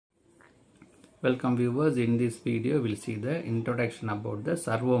Welcome viewers, in this video we'll see the introduction about the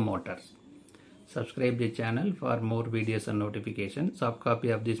servo motors. Subscribe the channel for more videos and notifications. Soft copy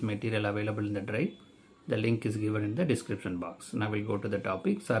of this material available in the drive. The link is given in the description box. Now we'll go to the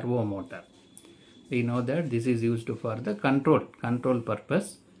topic servo motor. We know that this is used for the control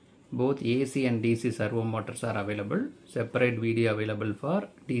purpose. Both AC and DC servo motors are available. Separate video available for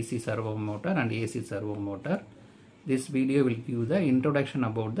DC servo motor and AC servo motor. This video will give the introduction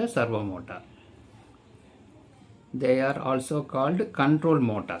about the servo motor. They are also called control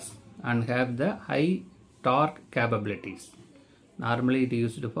motors and have the high torque capabilities. Normally it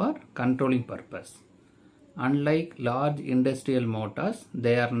is used for controlling purpose. Unlike large industrial motors,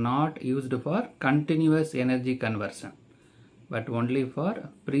 they are not used for continuous energy conversion, but only for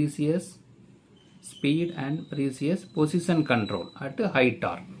precise speed and precise position control at high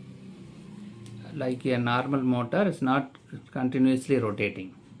torque. Like a normal motor is not continuously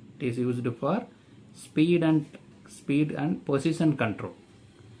rotating. It is used for speed and position control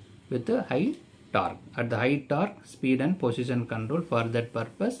with a high torque. At the high torque, speed and position control, for that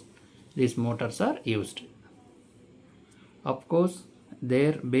purpose these motors are used. Of course,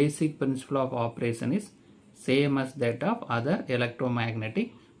 their basic principle of operation is same as that of other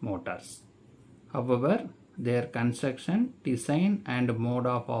electromagnetic motors. However, their construction, design and mode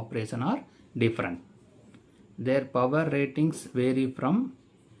of operation are different. Their power ratings vary from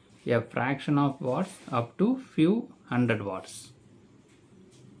a fraction of watts up to few hundred watts.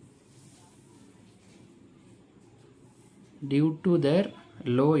 Due to their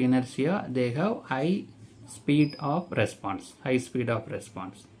low inertia, they have high speed of response.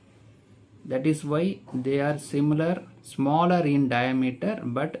 That is why they are smaller in diameter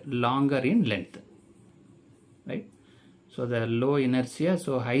but longer in length. Right? So the low inertia,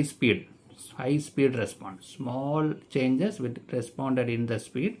 so high speed response. Small changes will responded in the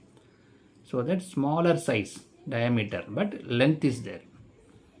speed. So that smaller size diameter but length is there.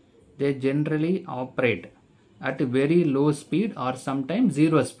 They generally operate at a very low speed or sometimes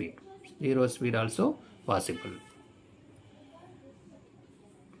zero speed. Zero speed also possible.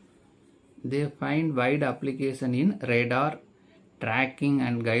 They find wide application in radar, tracking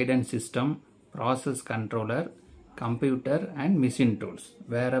and guidance system, process controller, computer and machine tools.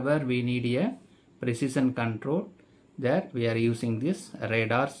 Wherever we need a precision control, there we are using this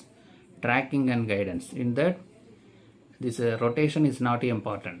radars, tracking and guidance. In that, this rotation is not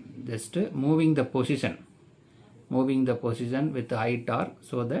important, just moving the position with high torque,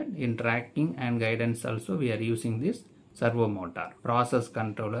 so that in tracking and guidance also we are using this servo motor, process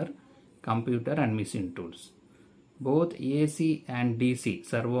controller, computer and machine tools. Both AC and DC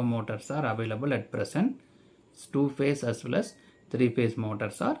servo motors are available at present. Two-phase as well as three-phase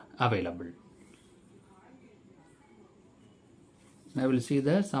motors are available. Now we will see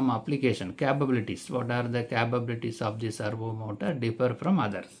some application capabilities. What are the capabilities of the servo motor differ from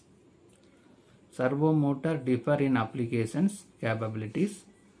others? Servo motor differ in applications capabilities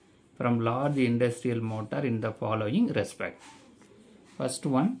from large industrial motor in the following respect. First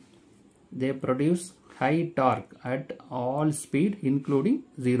one, they produce high torque at all speed including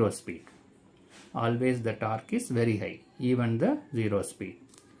zero speed. Always the torque is very high, even the zero speed.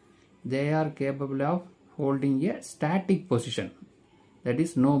 They are capable of holding a static position, that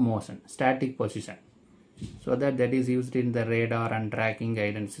is no motion, static position. So that is used in the radar and tracking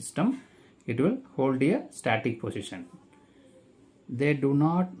guidance system. It will hold a static position. They do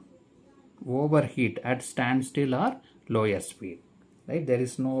not overheat at standstill or lower speed. Right? There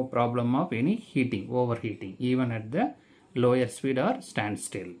is no problem of any overheating, even at the lower speed or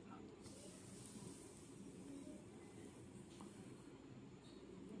standstill.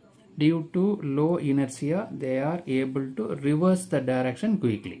 Due to low inertia, they are able to reverse the direction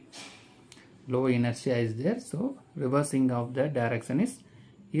quickly. Low inertia is there, so reversing of the direction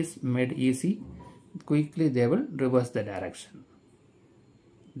is made easy. Quickly they will reverse the direction.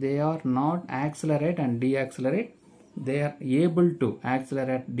 They are not accelerate and deaccelerate. They are able to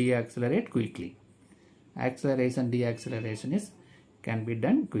accelerate, deaccelerate quickly. Acceleration, deceleration can be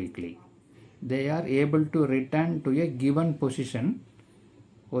done quickly. They are able to return to a given position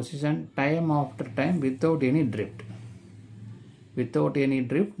time after time without any drift. Without any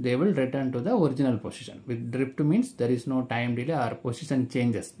drift, they will return to the original position. With drift means there is no time delay or position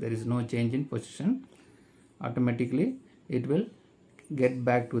changes. There is no change in position. Automatically it will get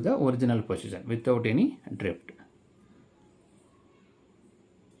back to the original position without any drift.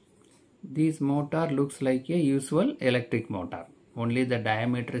 This motor looks like a usual electric motor. Only the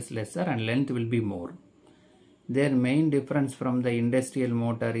diameter is lesser and length will be more. Their main difference from the industrial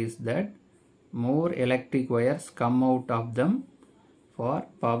motor is that more electric wires come out of them for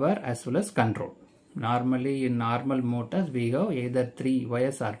power as well as control. Normally in normal motors we have either 3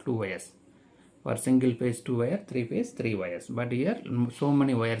 wires or 2 wires. For single phase 2 wire, 3 phase 3 wires. But here so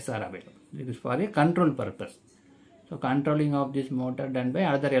many wires are available. It is for a control purpose. So controlling of this motor done by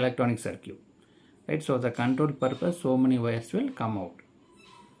other electronic circuit. Right, so the control purpose, so many wires will come out.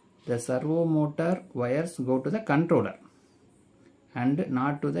 The servo motor wires go to the controller and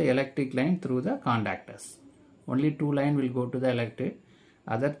not to the electric line through the contactors. Only 2 line will go to the electric,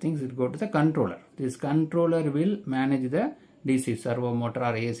 other things will go to the controller. This controller will manage the DC servo motor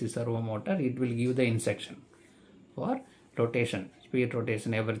or AC servo motor. It will give the instruction for rotation, speed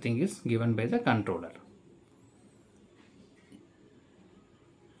rotation, everything is given by the controller.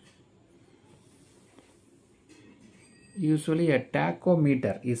 Usually a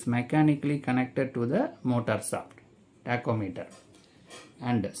tachometer is mechanically connected to the motor shaft, tachometer,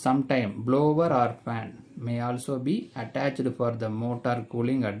 and sometime blower or fan may also be attached for the motor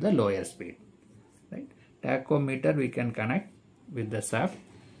cooling at the lower speed. Right? Tachometer we can connect with the shaft.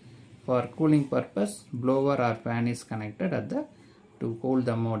 For cooling purpose, blower or fan is connected at the to cool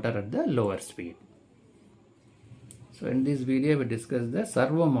the motor at the lower speed. So in this video we discuss the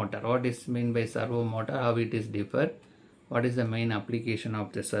servo motor. What is mean by servo motor, how it is differ, what is the main application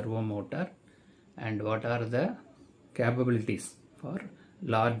of the servo motor, and what are the capabilities for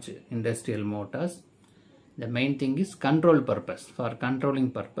large industrial motors. The main thing is control purpose. For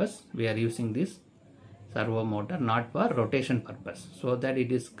controlling purpose we are using this servo motor, not for rotation purpose, so that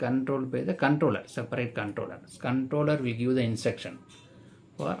it is controlled by the controller, separate controller. Controller will give the instruction.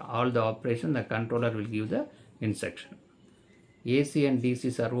 For all the operation the controller will give the instruction. AC and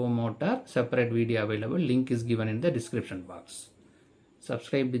DC servo motor separate video available, link is given in the description box.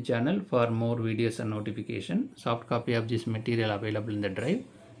 Subscribe the channel for more videos and notification. Soft copy of this material available in the drive.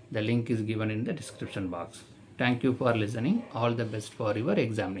 The link is given in the description box. Thank you for listening. All the best for your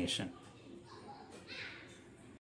examination.